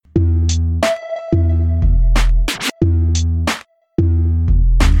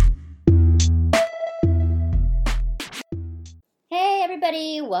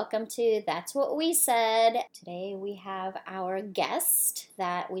everybody. Welcome to That's What We Said. Today we have our guest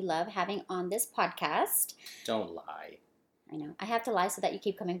that we love having on this podcast. Don't lie. I know. I have to lie so that you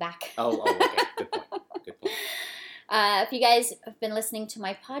keep coming back. Oh, okay. Good point. Good point. If you guys have been listening to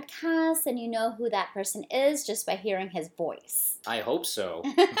my podcast, then you know who that person is just by hearing his voice. I hope so.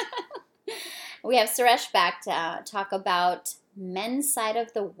 We have Suresh back to talk about men's side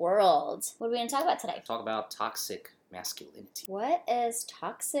of the world. What are we going to talk about today? Talk about toxic masculinity. What is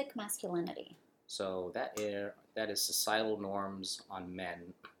toxic masculinity? So that is societal norms on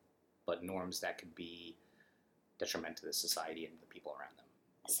men, but norms that could be detrimental to the society and the people around them.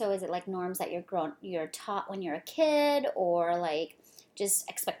 So is it like norms that you're taught when you're a kid, or like just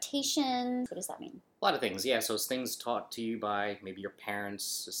expectations? What does that mean? A lot of things, yeah. So it's things taught to you by maybe your parents,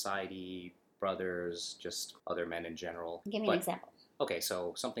 society, brothers, just other men in general. Give me an example. Okay,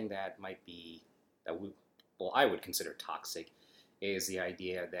 so something that might be I would consider toxic is the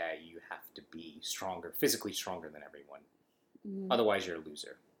idea that you have to be stronger, physically stronger than everyone. Mm-hmm. Otherwise, you're a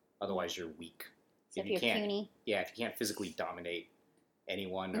loser. Otherwise, you're weak. So if you're puny. Yeah, if you can't physically dominate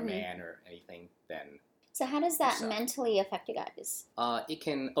anyone or man or anything, then... So how does that mentally affect you guys? It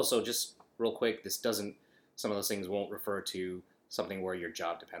can... Also, just real quick, some of those things won't refer to something where your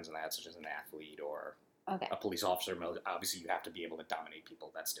job depends on that, such as an athlete or a police officer. Obviously, you have to be able to dominate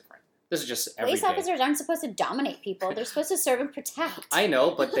people. That's different. This is just every Police officers aren't supposed to dominate people. They're supposed to serve and protect. I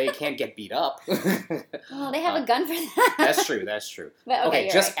know, but they can't get beat up. Well, they have a gun for that. That's true. But, okay,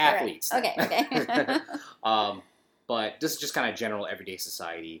 just right, athletes. Right. Okay. But this is just kind of general everyday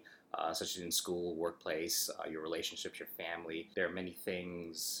society, such as in school, workplace, your relationships, your family. There are many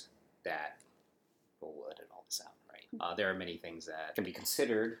things that... We'll edit all this out, right? There are many things that can be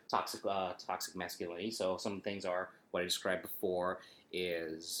considered toxic masculinity. So some things are what I described before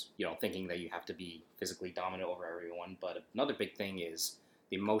is, thinking that you have to be physically dominant over everyone. But another big thing is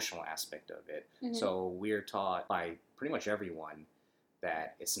the emotional aspect of it. Mm-hmm. So we're taught by pretty much everyone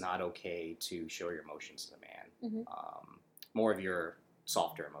that it's not okay to show your emotions to the man. Mm-hmm. More of your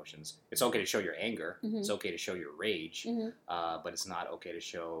softer emotions. It's okay to show your anger. Mm-hmm. It's okay to show your rage. Mm-hmm. But it's not okay to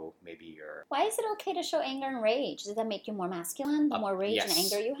show maybe your... Why is it okay to show anger and rage? Does that make you more masculine? The more rage and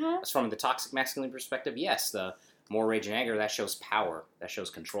anger you have? From the toxic masculine perspective, yes. The more rage and anger, that shows power. That shows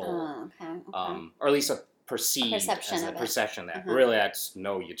control. Oh, okay. Or at least a perception of that. Mm-hmm. Really,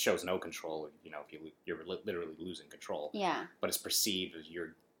 it shows no control. If you're literally losing control. Yeah. But it's perceived as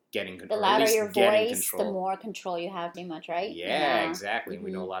you're getting control. The louder your voice, the more control you have, pretty much, right? Yeah, exactly. Mm-hmm.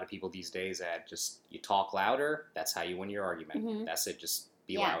 We know a lot of people these days that you talk louder, that's how you win your argument. Mm-hmm. That's it, just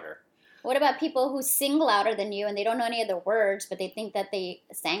be louder. What about people who sing louder than you and they don't know any of the words, but they think that they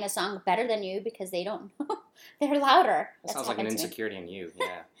sang a song better than you because they don't know? They're louder. That sounds like an insecurity in you.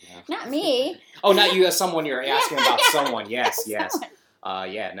 Yeah. Not me. Oh, not you as someone. You're asking about someone. Yes.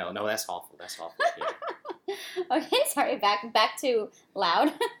 No, that's awful. That's awful. Yeah. Okay, sorry. Back to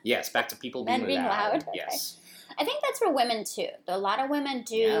loud. Yes, back to people being loud. Okay. Yes. I think that's for women too. A lot of women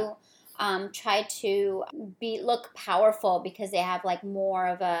do try to look powerful because they have like more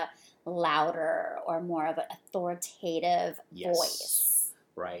of a louder or more of an authoritative voice.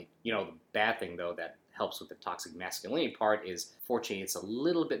 Right. The bad thing though that helps with the toxic masculinity part is, fortunately, it's a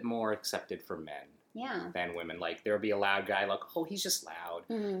little bit more accepted for men. Than women. Like, there'll be a loud guy, like, oh, he's just loud.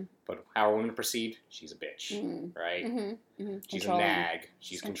 Mm-hmm. But how are women perceived? She's a bitch, right? Mm-hmm. Mm-hmm. She's a nag.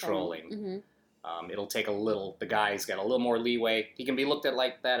 She's controlling. Mm-hmm. It'll take the guy's got a little more leeway. He can be looked at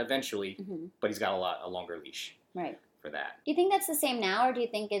like that eventually, but he's got a longer leash for that. Do you think that's the same now, or do you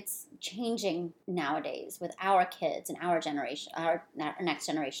think it's changing nowadays with our kids and our generation, our next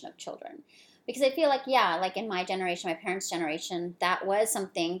generation of children? Because I feel like, like in my generation, my parents' generation, that was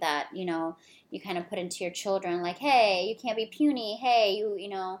something that, you kind of put into your children, like, hey, you can't be puny. Hey, you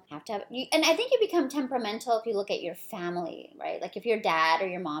have to have... and I think you become temperamental if you look at your family, right? Like if your dad or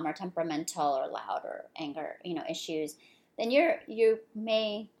your mom are temperamental or loud or anger, issues, then you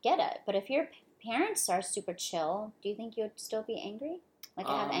may get it. But if your parents are super chill, do you think you'd still be angry? Like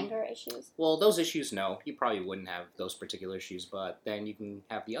have anger issues? Well, those issues, no. You probably wouldn't have those particular issues, but then you can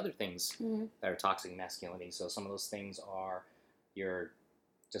have the other things that are toxic masculinity. So some of those things are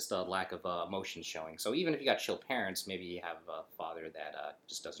just a lack of emotion showing. So even if you got chill parents, maybe you have a father that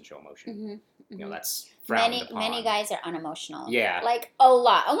just doesn't show emotion. Mm-hmm. That's frowned upon. Many guys are unemotional. Yeah. Like a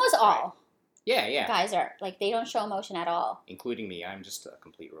lot. Almost all. Yeah. Guys are, like, they don't show emotion at all. Including me. I'm just a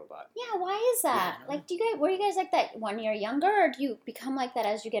complete robot. Yeah, why is that? Yeah, like, were you guys like that when you're younger, or do you become like that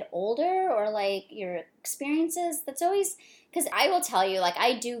as you get older, or like your experiences? That's always, because I will tell you, like,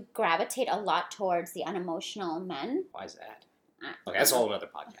 I do gravitate a lot towards the unemotional men. Why is that? Okay, that's a whole other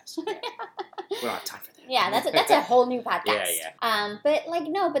podcast. Okay. We don't have time for that. Yeah, that's a whole new podcast. Yeah. But like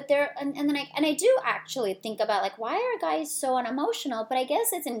no, but there, and then I do actually think about like why are guys so unemotional? But I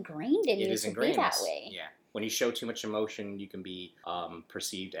guess it's ingrained in you to be that way. Yeah. When you show too much emotion, you can be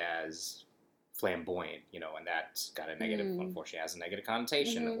perceived as flamboyant, and that's got a negative, unfortunately, has a negative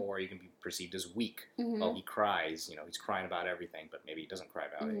connotation, or you can be perceived as weak. Well, he cries, he's crying about everything, but maybe he doesn't cry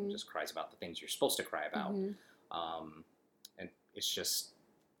about it. He just cries about the things you're supposed to cry about. And it's just,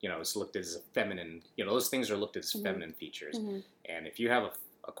 it's looked at as a feminine, those things are looked at as feminine features. And if you have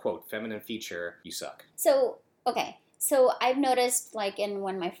a quote, feminine feature, you suck. So, okay. So I've noticed, like,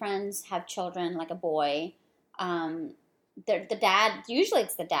 when my friends have children, like a boy, the dad, usually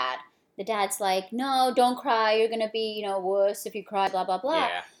it's the dad. The dad's like, no, don't cry. You're going to be, wuss if you cry, blah, blah, blah.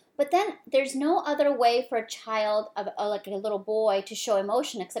 Yeah. But then there's no other way for a child, like a little boy, to show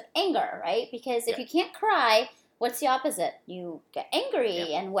emotion except anger, right? Because if you can't cry, what's the opposite? You get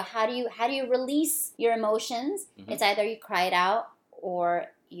angry. And how do you release your emotions? It's either you cry it out or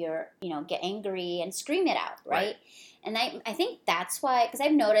you're, get angry and scream it out, right? And I think that's why, because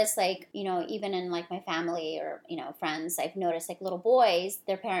I've noticed, like, even in, like, my family or, friends, I've noticed, like, little boys,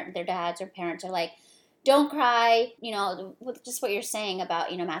 their dads or parents are like, don't cry, just what you're saying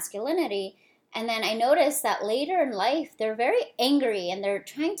about, masculinity. And then I noticed that later in life, they're very angry and they're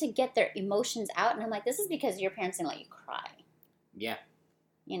trying to get their emotions out. And I'm like, this is because your parents didn't let you cry. Yeah.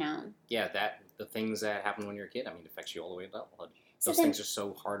 Yeah, the things that happen when you're a kid, it affects you all the way to adulthood. Those things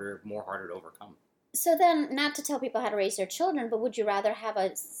are more harder to overcome. So then, not to tell people how to raise their children, but would you rather have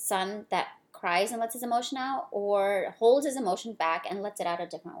a son that cries and lets his emotion out, or holds his emotion back and lets it out a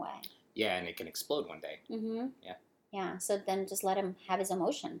different way? Yeah, and it can explode one day. Yeah. Yeah, so then just let him have his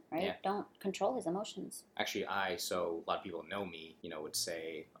emotion, right? Yeah. Don't control his emotions. Actually, so a lot of people know me, would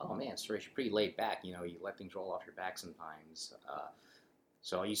say, oh man, Suresh, you're pretty laid back, you let things roll off your back sometimes.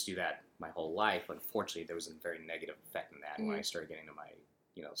 So I used to do that my whole life. Unfortunately, there was a very negative effect in that when I started getting to my,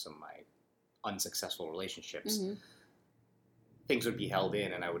 some of my unsuccessful relationships. Things would be held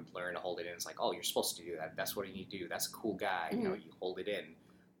in and I would learn to hold it in. It's like, oh, you're supposed to do that. That's what you do. That's a cool guy. You hold it in.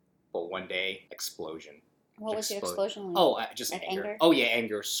 But one day, explosion. What was your explosion like? Oh, just like anger. Oh, yeah,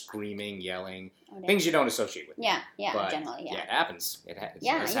 anger, screaming, yelling. Things you don't associate with. Yeah, but, generally, yeah. Yeah, it happens. It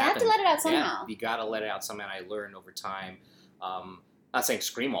you have to let it out somehow. Yeah, you got to let it out somehow. I learned over time, not saying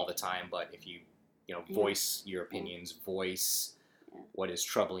scream all the time, but if you, voice your opinions, voice what is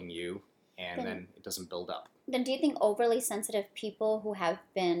troubling you, and then it doesn't build up. Then do you think overly sensitive people who have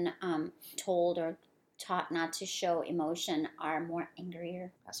been told or taught not to show emotion are more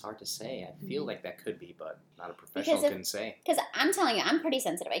angrier? That's hard to say. I feel like that could be, but not a professional can say. Because I'm telling you, I'm pretty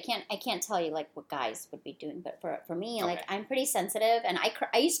sensitive. I can't tell you like what guys would be doing, but for me, like I'm pretty sensitive, and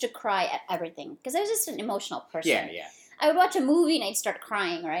I used to cry at everything because I was just an emotional person. Yeah. I would watch a movie and I'd start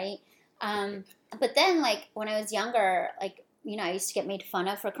crying, right? But then like when I was younger, like I used to get made fun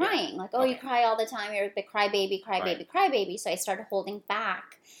of for crying. Like, oh, you cry all the time. You're the crybaby, crybaby. So I started holding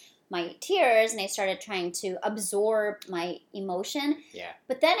back my tears and I started trying to absorb my emotion. Yeah.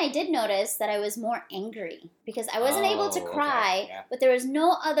 But then I did notice that I was more angry because I wasn't able to cry, but there was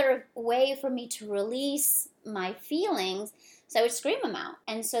no other way for me to release my feelings. So I would scream them out.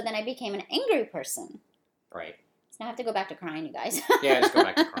 And so then I became an angry person. Right. So now I have to go back to crying, you guys. Yeah, just go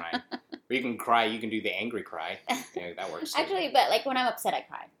back to crying. Or you can cry, you can do the angry cry. Yeah, that works. Actually, but like when I'm upset, I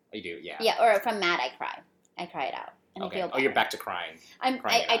cry. You do, yeah. Yeah, or if I'm mad, I cry. I cry it out. And I feel better. Oh, you're back to crying. I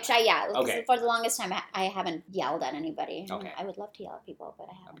try, yeah. Okay. For the longest time, I haven't yelled at anybody. Okay. I would love to yell at people, but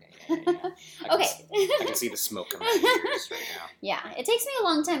I haven't. Okay. I can see the smoke coming out of your ears right now. Yeah, it takes me a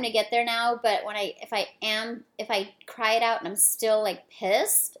long time to get there now, but if I cry it out and I'm still like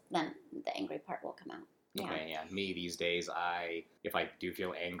pissed, then the angry part will come out. Yeah. Okay, yeah. Me these days, if I do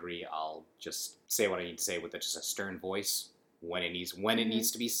feel angry, I'll just say what I need to say with just a stern voice when it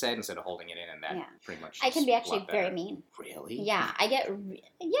needs to be said instead of holding it in, and that pretty much. I can be actually very mean. Really? Yeah, I get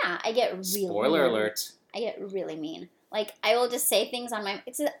really. Spoiler alert! I get really mean. Like I will just say things on my.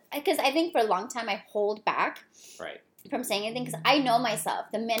 Because I think for a long time I hold back. Right. From saying anything because I know myself.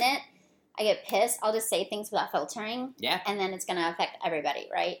 The minute I get pissed, I'll just say things without filtering. Yeah. And then it's gonna affect everybody,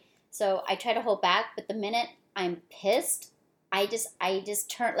 right? So I try to hold back, but the minute I'm pissed, I just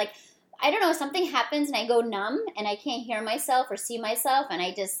turn, like, I don't know, something happens and I go numb and I can't hear myself or see myself and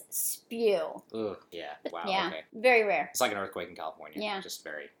I just spew. Ugh, yeah. Wow, yeah, okay. Very rare. It's like an earthquake in California. Yeah. Just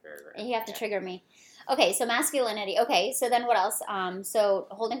very, very rare. And you have to trigger me. Okay, so masculinity. Okay, so then what else? So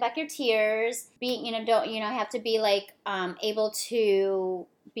holding back your tears, being, you have to be like able to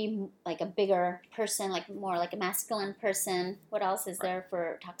be like a bigger person, like more like a masculine person? What else is there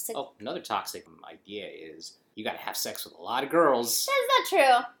for toxic? Oh, another toxic idea is you got to have sex with a lot of girls. That's not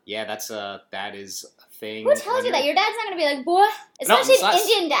true. Yeah, that is a thing. Who tells you that? Your dad's not going to be like, boy, No, especially it's an not-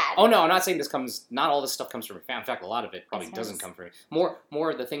 Indian dad. Oh no, I'm not saying not all this stuff comes from your family. In fact, a lot of it probably That's doesn't nice. come from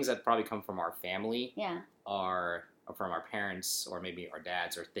more the things that probably come from our family Yeah. are from our parents or maybe our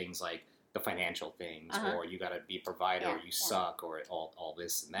dads, or things like the financial things, Uh-huh. or you got to be a provider, Yeah, or you suck, or all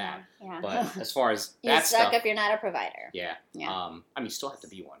this and that. Yeah. But as far as you that suck stuff, if you're not a provider. yeah. Yeah. I mean, you still have to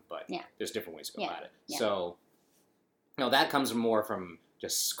be one, but Yeah. there's different ways to go Yeah. about it. Yeah. So, that comes more from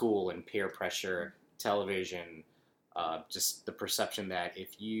just school and peer pressure, television, just the perception that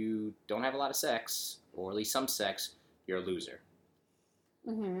if you don't have a lot of sex, or at least some sex, you're a loser.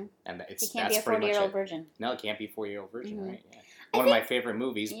 Mm-hmm. And You that's can't be a pretty much 40-year-old it. virgin. No, it can't be a 4-year-old virgin, Mhm. right? Yeah. I One of my think- favorite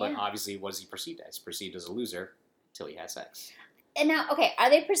movies, but Yeah. obviously, what is he perceived as? Perceived as a loser till he had sex. And now, okay, are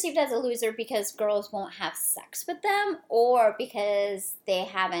they perceived as a loser because girls won't have sex with them, or because they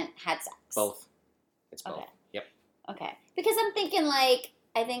haven't had sex? Both. It's both. Okay. Yep. Okay, because I'm thinking like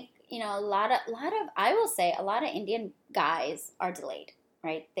I think a lot of I will say a lot of Indian guys are delayed,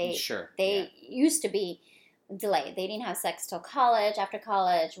 right? Sure. They used to be delayed. They didn't have sex till college, after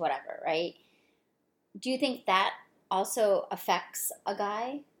college, whatever, right? Do you think that also affects a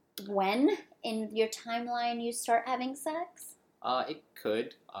guy when in your timeline you start having sex? It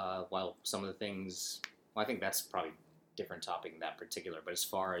could. Well, some of the things. Well, I think that's probably a different topic in that particular. But as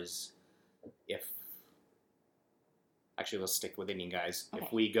far as if. Actually, let's stick with Indian guys. Okay.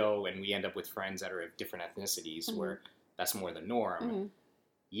 If we go and we end up with friends that are of different ethnicities, Mhm. where that's more the norm, Mhm.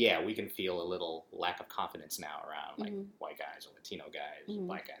 yeah, we can feel a little lack of confidence now around like Mhm. white guys or Latino guys, Mhm.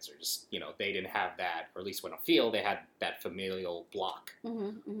 black guys are just they didn't have that, or at least when I feel they had that familial block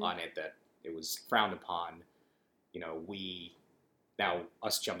Mm-hmm, on it that it was frowned upon. We now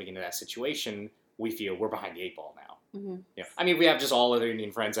us jumping into that situation, we feel we're behind the 8 ball now. mm-hmm. I mean, we have just all other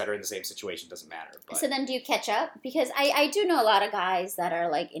Indian friends that are in the same situation. Doesn't matter. But So then do you catch up? Because I do know a lot of guys that are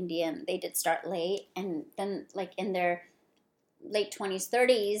like Indian. They did start late, and then like in their late 20s,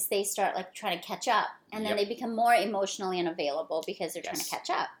 30s, they start like trying to catch up. And then Yep. they become more emotionally unavailable because they're trying to Yes. catch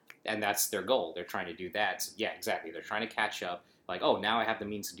up. and that's their goal. They're trying to do that. So, yeah, exactly. They're trying to catch up. Like, oh, now I have the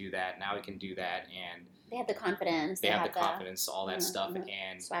means to do that. Now I can do that, and They have the confidence. they have the confidence, all that Mhm, stuff, mhm.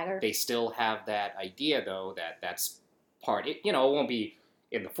 and swagger. they still have that idea though that's part. It won't be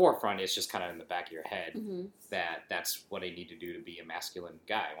in the forefront. It's just kind of in the back of your head hmm that that's what I need to do to be a masculine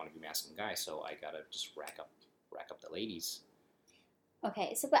guy. I want to be a masculine guy, so I gotta just rack up the ladies.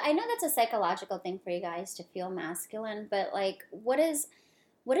 Okay, so but I know that's a psychological thing for you guys to feel masculine, but like what is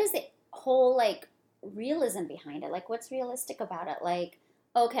the whole like realism behind it? Like what's realistic about it? Like,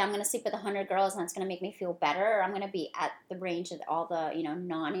 okay, I'm gonna sleep with 100 girls and that's gonna make me feel better, or I'm gonna be at the range that all the,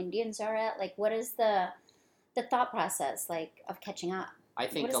 non-Indians are at? Like what is the thought process like of catching up? I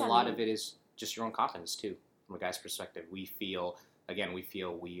think does a that lot mean? of it is just your own confidence too. From a guy's perspective, we feel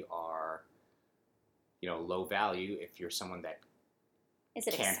we are, low value if you're someone that Is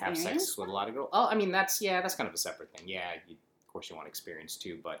it can't have experience? sex with a lot of girls. Oh, I mean that's kind of a separate thing. Yeah, of course you want experience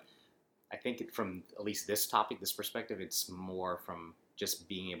too, but I think from at least this perspective, it's more from just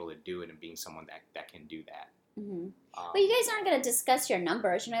being able to do it and being someone that can do that. hmm Um, But you guys aren't gonna discuss your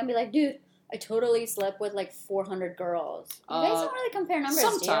numbers. You're not gonna be like, dude, I totally slept with like 400 girls. You guys don't really compare numbers, do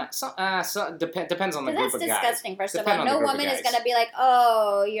you? sometimes depends on the Because group that's of guys. disgusting. First of Depend all, on the no group of woman is guys. gonna be like,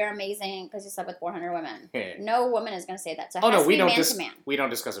 "Oh, you're amazing" because you slept with 400 women. No woman is gonna say that. So it Oh has no, to we be don't man to man. we don't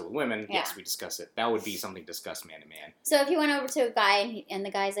discuss it with women. Yeah. Yes, we discuss it. That would be something discussed man to man. So if you went over to a guy and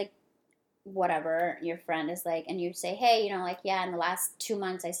the guy's like, whatever, your friend is like, and you say, "Hey, yeah, in the last 2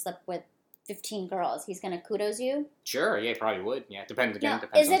 months I slept with 15 girls," he's gonna kudos you. Sure, yeah, probably would. Yeah, depends Now,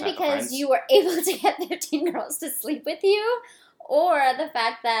 depends is on it the type of because friends. you were able to get 15 girls to sleep with you, or the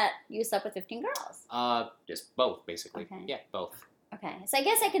fact that you slept with 15 girls? Just both basically. Okay. Yeah, both. Okay, so I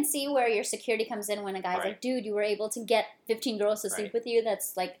guess I can see where your security comes in when a guy's Right. like, "Dude, you were able to get 15 girls to sleep Right. with you."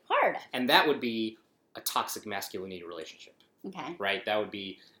 That's like hard. And that would be a toxic masculinity relationship, Okay. right? That would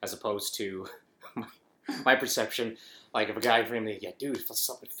be as opposed to my perception. Like if a guy framed me, yeah, dude, if I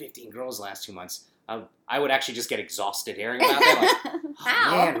slept with 15 girls the last 2 months, I would actually just get exhausted hearing about that. Like, oh,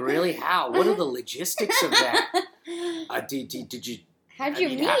 How? man, really? How? What are the logistics of that? Did you? How'd I you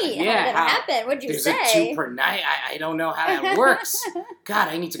mean, meet? how- How yeah, did it how- happen? What'd you There's say? a 2 per night. I don't know how that works. God,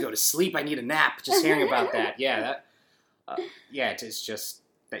 I need to go to sleep. I need a nap. Just hearing about that. Yeah, it's just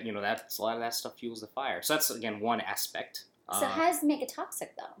that that's a lot of that stuff fuels the fire. So that's again one aspect. So how does it make it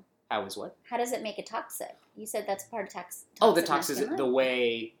toxic, though? How is what? How does it make it toxic? You said that's part of toxic. Oh, the toxic, masculinity. the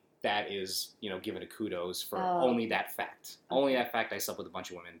way that is, given a kudos for Oh. only that fact. Only that fact I slept with a bunch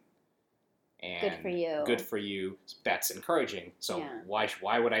of women. And Good for you. Good for you. That's encouraging. So Yeah.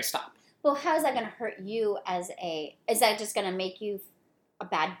 why would I stop? Well, how is that going to hurt you is that just going to make you a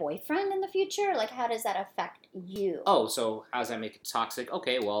bad boyfriend in the future? Like, how does that affect you? Oh, so how does that make it toxic?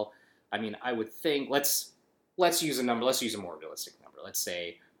 Okay, well, I mean, I would think, let's use a number. Let's use a more realistic number. Let's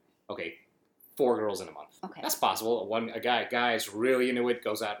say, okay, 4 girls in a month. Okay. That's possible. A guy is really into it,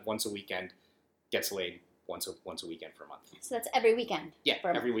 goes out once a weekend, gets laid once a weekend for a month. So that's every weekend? Yeah, for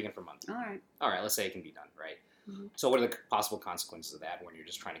a every month. weekend for a month. All right. All right, let's say it can be done, right? Mhm. So what are the possible consequences of that when you're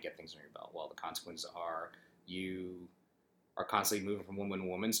just trying to get things on your belt? Well, the consequences are you are constantly moving from woman to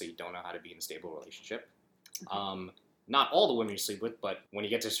woman, so you don't know how to be in a stable relationship. Okay. Not all the women you sleep with, but when you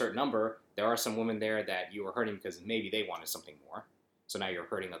get to a certain number, there are some women there that you are hurting because maybe they wanted something more. So now you're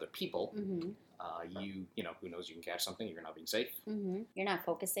hurting other people. Mm-hmm. Who knows, you can catch something, you're not being safe. Mm-hmm. You're not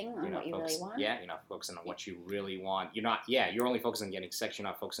focusing on what you really want? Yeah, you're not focusing on what you really want. You're only focusing on getting sex, you're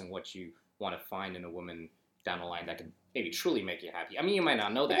not focusing on what you want to find in a woman down the line that can maybe truly make you happy. I mean, you might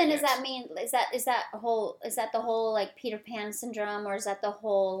not know that. But then yet. does that mean, is that the whole like Peter Pan syndrome, or is that the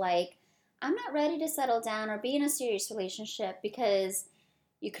whole like, I'm not ready to settle down or be in a serious relationship because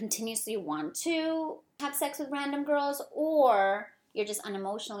you continuously want to have sex with random girls, or you're just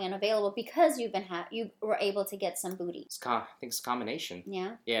unemotionally unavailable because you were able to get some booty? I think it's a combination.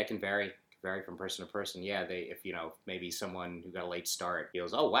 Yeah. Yeah, it can vary from person to person. Yeah, if maybe someone who got a late start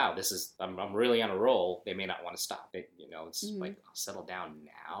feels, oh wow, I'm really on a roll, they may not want to stop. It's like, I'll settle down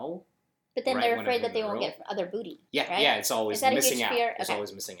now. But then Right they're when afraid I'm that in they the won't roll. get other booty. Yeah, right? yeah, it's always Is that a missing huge out. fear? It's Okay.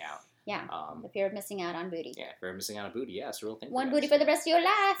 always missing out. Yeah. The fear of missing out on booty. Yeah, fear of missing out on booty. Yeah, it's a real thing. One booty for the rest of your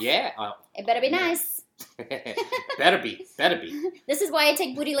life. Yeah. It better be yeah. nice. Better be. This is why I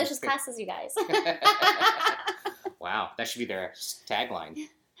take bootylicious classes, you guys. Wow, that should be their tagline.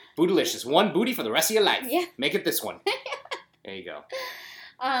 Bootylicious, one booty for the rest of your life. Yeah. Make it this one. There you go.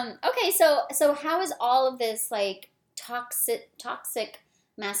 Okay, so how is all of this like toxic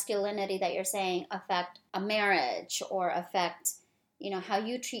masculinity that you're saying affect a marriage, or affect how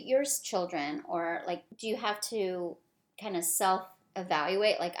you treat your children, or like do you have to kind of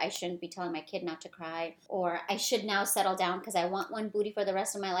self-evaluate, like I shouldn't be telling my kid not to cry, or I should now settle down because I want one booty for the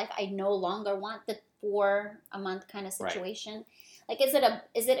rest of my life, I no longer want the 4 a month kind of situation? Right. Like,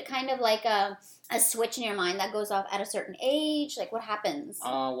 is it kind of like a switch in your mind that goes off at a certain age? Like, what happens?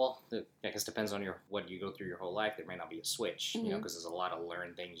 Well, I guess it depends on what you go through your whole life. There may not be a switch, Mm-hmm. because there's a lot of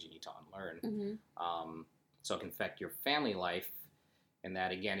learned things you need to unlearn. Mm-hmm. So it can affect your family life, and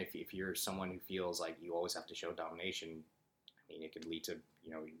that again, if you're someone who feels like you always have to show domination, I mean, it could lead to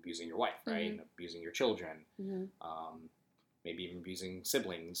abusing your wife, right? Mm-hmm. Abusing your children, Mm-hmm. Maybe even abusing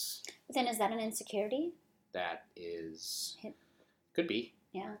siblings. But then, is that an insecurity? That is. Could be.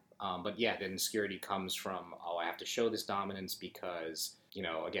 Yeah. But yeah, the insecurity comes from, I have to show this dominance because,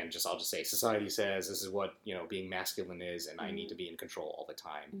 again, I'll just say society says this is what, being masculine is, and I need to be in control all the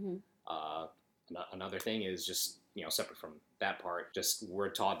time. Mm-hmm. Another thing is just, separate from that part, just we're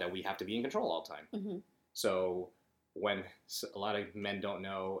taught that we have to be in control all the time. Mm-hmm. So when a lot of men don't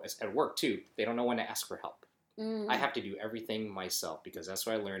know, at work too, they don't know when to ask for help. Mm-hmm. I have to do everything myself because that's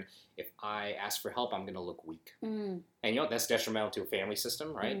what I learned. If I ask for help, I'm going to look weak. Mm-hmm. And that's detrimental to a family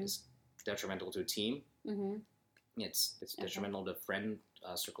system, right? Mm-hmm. It's detrimental to a team. Mm-hmm. It's detrimental to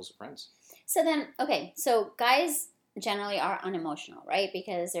circles of friends. So then, okay, so guys generally are unemotional, right?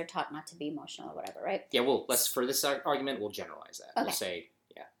 Because they're taught not to be emotional or whatever, right? Yeah, for this argument, we'll generalize that. Okay. We'll say,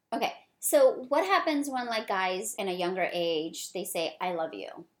 yeah. Okay, so what happens when like guys in a younger age, they say, I love you?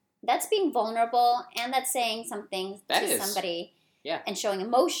 That's being vulnerable, and that's saying something to somebody. Yeah. And showing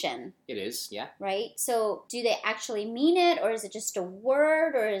emotion. It is, yeah. Right? So do they actually mean it, or is it just a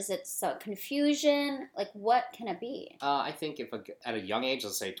word, or is it some confusion? Like, what can it be? I think at a young age,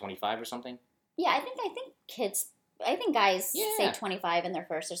 let's say 25 or something. Yeah, I think guys say 25 in their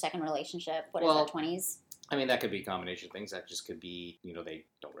first or second relationship. What is that, 20s? I mean, that could be a combination of things. That just could be, they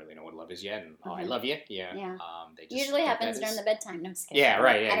don't really know what love is yet, and I love you. Yeah. Yeah. They just usually happens during the bedtime. No, I'm just kidding. Yeah,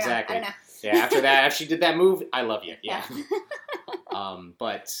 right. Yeah, exactly. I don't know. Yeah, after she did that move, I love you. Yeah.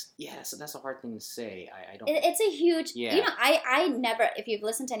 But yeah, so that's a hard thing to say. I don't. It's a huge. Yeah. I never. If you've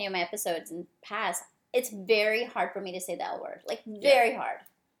listened to any of my episodes in past, it's very hard for me to say that word. Like very hard.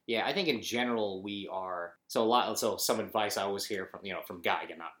 Yeah, I think in general we are So some advice I always hear from guy,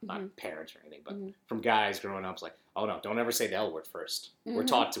 again, not parents or anything, but from guys growing up, it's like, oh no, don't ever say the L word first. We're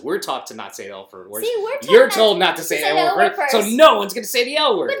taught to not say the L word. See, you're told not to say the L word first, so no one's gonna say the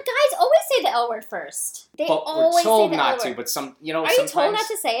L word. But guys always say the L word first. They always we're told say the not L word. to, but are you told not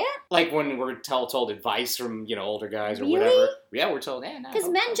to say it? Like when we're told advice from older guys or really? whatever. Yeah, we're told. Because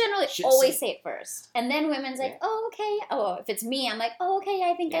men generally always say it first, and then women's like, oh okay. Oh, if it's me, I'm like, oh okay,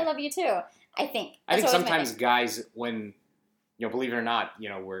 I think I love you too. I think sometimes guys, when believe it or not,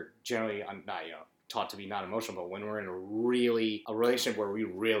 we're generally not taught to be not emotional, but when we're in a relationship where we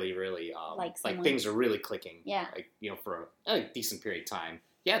really, really like things are really clicking, for a decent period of time,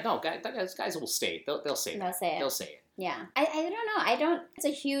 guys will stay. They'll say that. They'll say it. Yeah, I don't know. It's a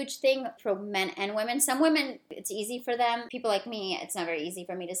huge thing for men and women. Some women, it's easy for them. People like me, it's not very easy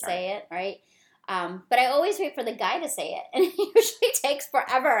for me to say it, right? But I always wait for the guy to say it, and it usually takes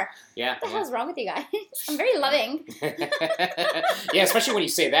forever. Yeah. What the hell's wrong with you guys? I'm very loving. Yeah, especially when you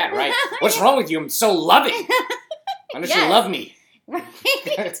say that, right? What's wrong with you? I'm so loving. Why don't you love me? Right.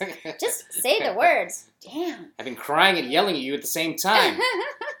 Just say the words. Damn. I've been crying and yelling at you at the same time.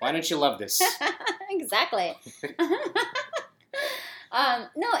 Why don't you love this? Exactly.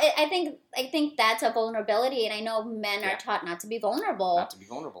 No, I think that's a vulnerability, and I know men are taught not to be vulnerable. Not to be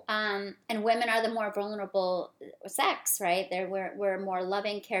vulnerable. And women are the more vulnerable sex, right? We're more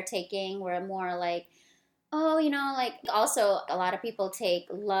loving, caretaking. We're more like, also a lot of people take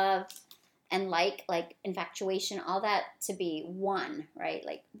love and like infatuation, all that to be one, right?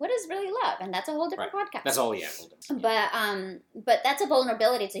 Like, what is really love? And that's a whole different podcast. That's all, But that's a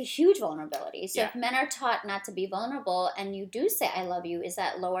vulnerability. It's a huge vulnerability. So if men are taught not to be vulnerable, and you do say "I love you," is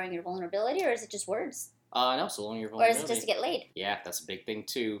that lowering your vulnerability, or is it just words? No, so lowering your vulnerability. Or is it just to get laid? Yeah, that's a big thing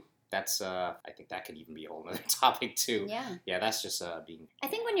too. That's I think that could even be a whole other topic too. Yeah, that's just being. I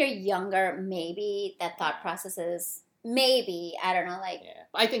think when you're younger, maybe that thought process is. Maybe, I don't know, like... Yeah.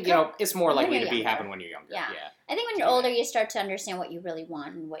 I think, it's more likely to happen when you're younger. Yeah. I think when you're older, you start to understand what you really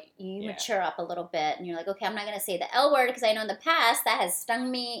want, and what you mature up a little bit, and you're like, okay, I'm not going to say the L word, because I know in the past that has stung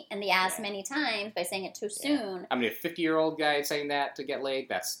me in the ass many times by saying it too soon. I mean, a 50-year-old guy saying that to get laid,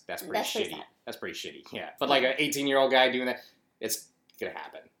 that's pretty shitty. That's pretty shitty, yeah. But like an 18-year-old guy doing that, it's going to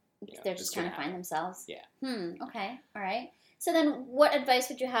happen. They're just trying to find themselves? Yeah. Okay, all right. So then what advice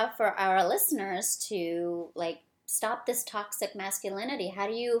would you have for our listeners to, stop this toxic masculinity? How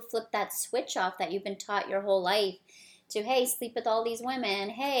do you flip that switch off that you've been taught your whole life to, hey, sleep with all these women,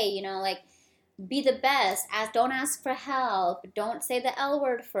 hey, be the best, don't ask for help, don't say the L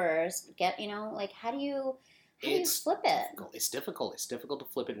word first, how do you flip it? It's difficult. It's difficult to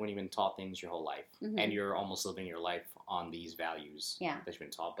flip it when you've been taught things your whole life, and you're almost living your life on these values that you've been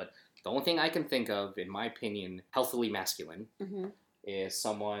taught. But the only thing I can think of, in my opinion, healthily masculine, is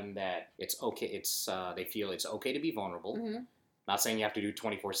someone that it's okay. They feel it's okay to be vulnerable. Not saying you have to do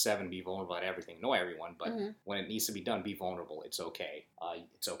 24/7, be vulnerable at everything. Know everyone, but when it needs to be done, be vulnerable. It's okay.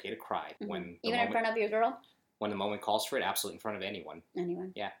 It's okay to cry when even in front of your girl. When the moment calls for it, absolutely in front of anyone.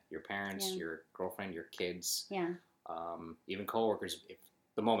 Anyone. Yeah, your parents, your girlfriend, your kids. Yeah. Even coworkers, if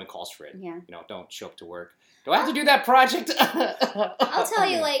the moment calls for it. Yeah. Don't show up to work. Do I have to do that project? I'll tell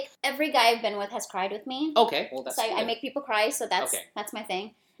you, every guy I've been with has cried with me. Okay, well, that's I make people cry, so that's my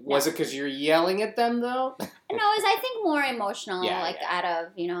thing. Was it because you're yelling at them, though? No, it's, I think, more emotional, out of,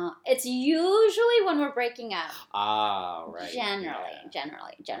 it's usually when we're breaking up. Ah, right.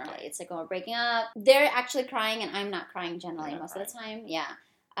 Generally. It's like when we're breaking up, they're actually crying, and I'm not crying generally most of the time. Yeah.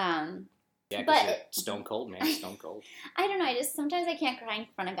 Yeah, because you're stone cold, man. Stone cold. I don't know. Sometimes I can't cry in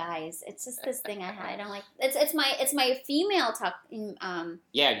front of guys. It's just this thing I don't like. It's my female talk. You don't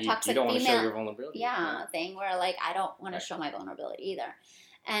want to show your vulnerability. Yeah, thing where I don't want to show my vulnerability either.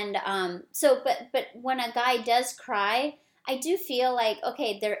 And but when a guy does cry, I do feel like,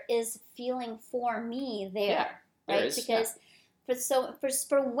 okay, there is feeling for me there, right? Because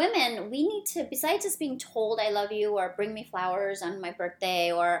for women, we need to, besides just being told I love you or bring me flowers on my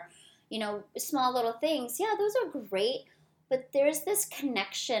birthday or small little things. Yeah, those are great. But there's this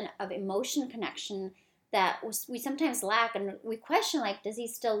connection of emotion connection that we sometimes lack. And we question, does he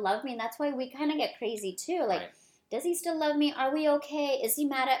still love me? And that's why we kind of get crazy too. Does he still love me? Are we okay? Is he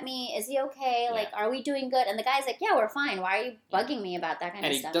mad at me? Is he okay? Are we doing good? And the guy's like, yeah, we're fine. Why are you bugging me about that kind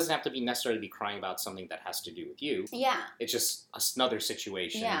of stuff? And it doesn't have to be necessarily be crying about something that has to do with you. Yeah. It's just another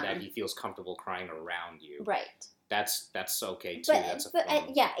situation that he feels comfortable crying around you. Right. That's okay too.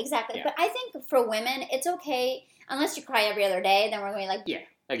 Yeah, exactly. Yeah. But I think for women, it's okay unless you cry every other day. Then we're going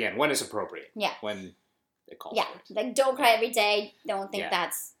again when it's appropriate. Yeah. When it calls. Yeah, for it. Don't cry every day. Don't think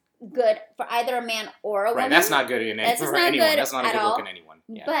that's good for either a man or a woman. Right, that's not good for anyone. That's not a good look in anyone.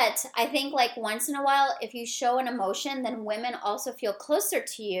 Yeah. But I think like once in a while, if you show an emotion, then women also feel closer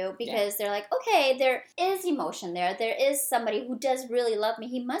to you because they're like, okay, there is emotion there. There is somebody who does really love me.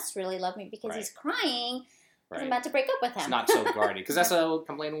 He must really love me because he's crying. I'm about to break up with him. It's not so guarded. Because that's a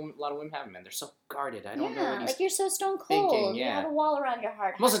complaint a lot of women have, man. They're so guarded. I don't know what like you're so stone cold. Thinking, You have a wall around your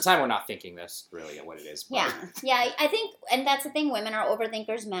heart. Most of the time we're not thinking that's really what it is. But. Yeah. I think, and that's the thing, women are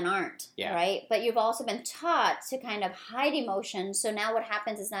overthinkers, men aren't. Yeah. Right? But you've also been taught to kind of hide emotions. So now what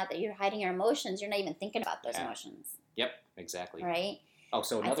happens is not that you're hiding your emotions, you're not even thinking about those emotions. Yep, exactly. Right? Oh,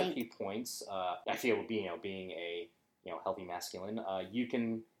 so another few points, I feel being a healthy masculine, you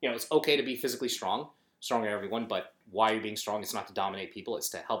can, it's okay to be physically strong than everyone, but why you're being strong, it's not to dominate people, it's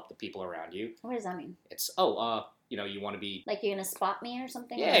to help the people around you. What does that mean? It's, you want to be... Like you're going to spot me or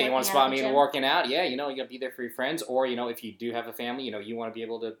something? Yeah, you want to spot me and working out. Yeah, you got to be there for your friends. Or, if you do have a family, you want to be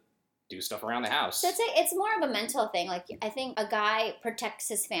able to do stuff around the house. So it's more of a mental thing. Like, I think a guy protects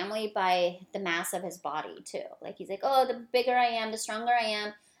his family by the mass of his body, too. Like, he's like, oh, the bigger I am, the stronger I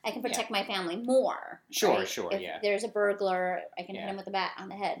am, I can protect my family more. Sure, right? Sure, if there's a burglar, I can hit him with a bat on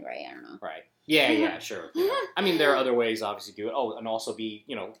the head, right? I don't know. Right. Yeah, sure. I mean, there are other ways, obviously, to do it. Oh, and also be,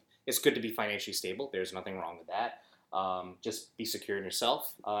 it's good to be financially stable. There's nothing wrong with that. Just be secure in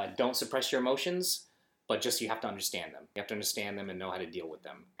yourself. Don't suppress your emotions, but just you have to understand them. You have to understand them and know how to deal with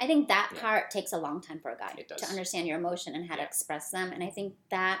them. I think that part takes a long time for a guy to understand your emotion and how to express them. And I think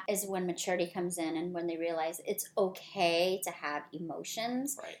that is when maturity comes in and when they realize it's okay to have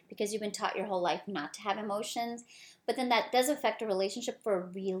emotions because you've been taught your whole life not to have emotions. But then that does affect a relationship for a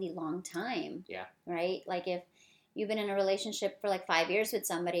really long time. Yeah. Right? Like if you've been in a relationship for like 5 years with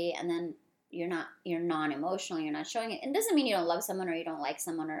somebody and then you're non-emotional, you're not showing it. It doesn't mean you don't love someone or you don't like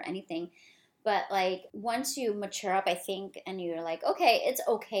someone or anything. But like once you mature up, I think, and you're like, okay, it's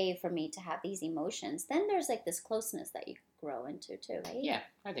okay for me to have these emotions, then there's like this closeness that you grow into too, right? Yeah,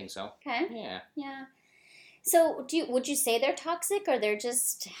 I think so. Okay. Yeah. Yeah. So would you say they're toxic or they're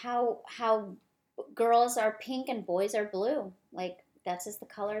just how girls are pink and boys are blue? Like that's just the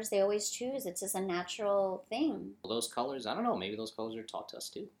colors they always choose. It's just a natural thing. Those colors, I don't know. Maybe those colors are taught to us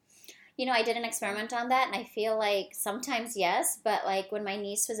too. I did an experiment on that, and I feel like sometimes yes, but like when my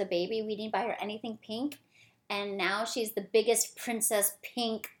niece was a baby, we didn't buy her anything pink, and now she's the biggest princess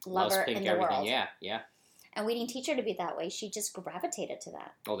pink lover in the world. Yeah. And we didn't teach her to be that way. She just gravitated to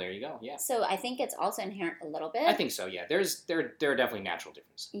that. Oh, there you go. Yeah. So I think it's also inherent a little bit. I think so. Yeah. There are definitely natural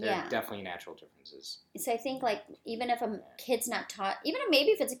differences. There are definitely natural differences. So I think like even if a kid's not taught, even maybe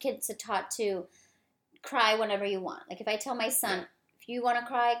if it's a kid's taught to cry whenever you want. Like if I tell my son. If you want to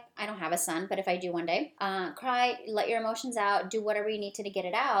cry, I don't have a son, but if I do one day, cry, let your emotions out, do whatever you need to get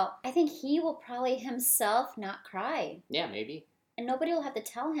it out. I think he will probably himself not cry. Yeah, maybe. And nobody will have to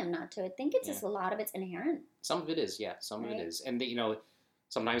tell him not to. I think it's just a lot of it's inherent. Some of it is, yeah. Some of it is. And,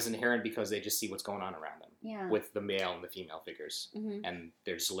 sometimes inherent because they just see what's going on around them. Yeah. With the male and the female figures. Mm-hmm. And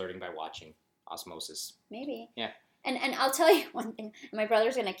they're just learning by watching osmosis. Maybe. Yeah. And I'll tell you one thing. My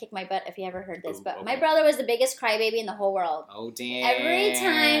brother's going to kick my butt if he ever heard this. But my brother was the biggest crybaby in the whole world. Oh, damn. Every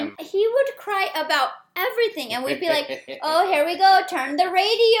time he would cry about everything. And we'd be like, oh, here we go. Turn the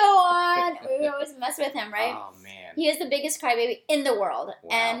radio on. We would always mess with him, right? Oh, man. He is the biggest crybaby in the world. Wow.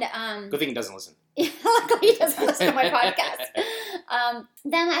 And good thing he doesn't listen. Luckily he doesn't listen to my podcast.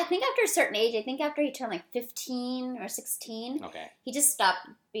 Then I think after a certain age, I think after he turned like 15 or 16, he just stopped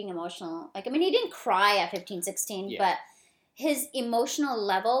being emotional. Like, I mean, he didn't cry at 15, 16, but his emotional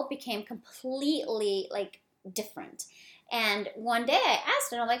level became completely like different. And one day I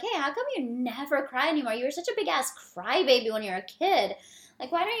asked him, I'm like, hey, how come you never cry anymore? You were such a big ass crybaby when you were a kid.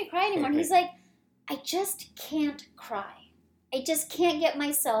 Like, why don't you cry anymore? And he's like, I just can't cry. I just can't get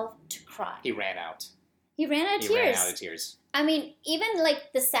myself to cry. He ran out. He ran out of tears. He ran out of tears. I mean, even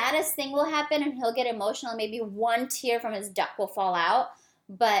like the saddest thing will happen and he'll get emotional. Maybe one tear from his duct will fall out.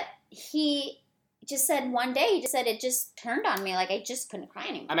 But he just said one day, he just said it just turned on me. Like I just couldn't cry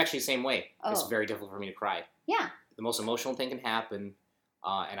anymore. I'm actually the same way. Oh. It's very difficult for me to cry. Yeah. The most emotional thing can happen.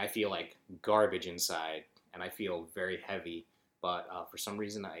 And I feel like garbage inside. And I feel very heavy. But for some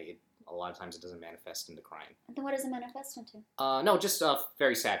reason, a lot of times it doesn't manifest into crying. Then what does it manifest into? No, just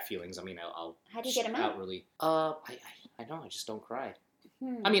very sad feelings. I mean, I'll how do you get them out? Really, I don't. I just don't cry.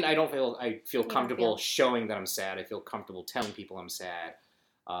 I mean, I feel comfortable showing that I'm sad. I feel comfortable telling people I'm sad.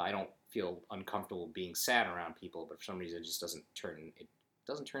 I don't feel uncomfortable being sad around people, but for some reason it just doesn't turn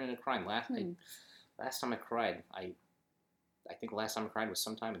into crying. Last time I cried, I think the last time I cried was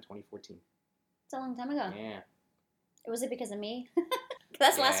sometime in 2014. It's a long time ago. Yeah. Was it because of me?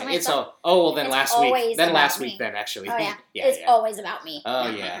 That's the last time I It's saw. well then It's last week. always Then about last me. week then actually. Oh yeah, yeah, it's yeah. always about me. Oh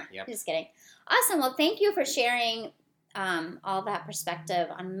yeah, yep. Just kidding. Awesome. Well, thank you for sharing all that perspective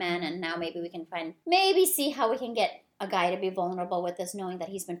on men, and now maybe we can see how we can get a guy to be vulnerable with this, knowing that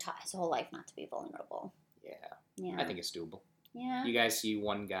he's been taught his whole life not to be vulnerable. Yeah. Yeah. I think it's doable. Yeah. You guys see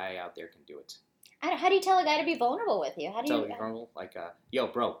one guy out there can do it. How do you tell a guy to be vulnerable with you? How do you Be vulnerable? Like, yo,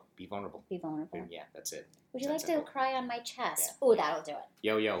 bro, be vulnerable. be vulnerable? Yeah, that's it. Would you That's like to simple. cry on my chest? Yeah. Oh, that'll do it.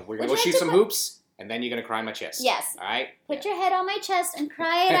 Yo, we're Would gonna you go like shoot to some put- hoops, and then you're gonna cry on my chest. Yes. All right. Put your head on my chest and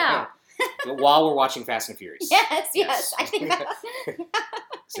cry it out. While we're watching Fast and Furious. Yes. I think that.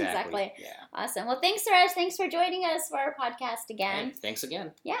 Exactly. Yeah. Awesome. Well, thanks, Suraj. Thanks for joining us for our podcast again. Hey, thanks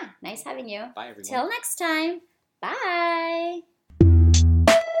again. Yeah, nice having you. Bye, everyone. Till next time. Bye.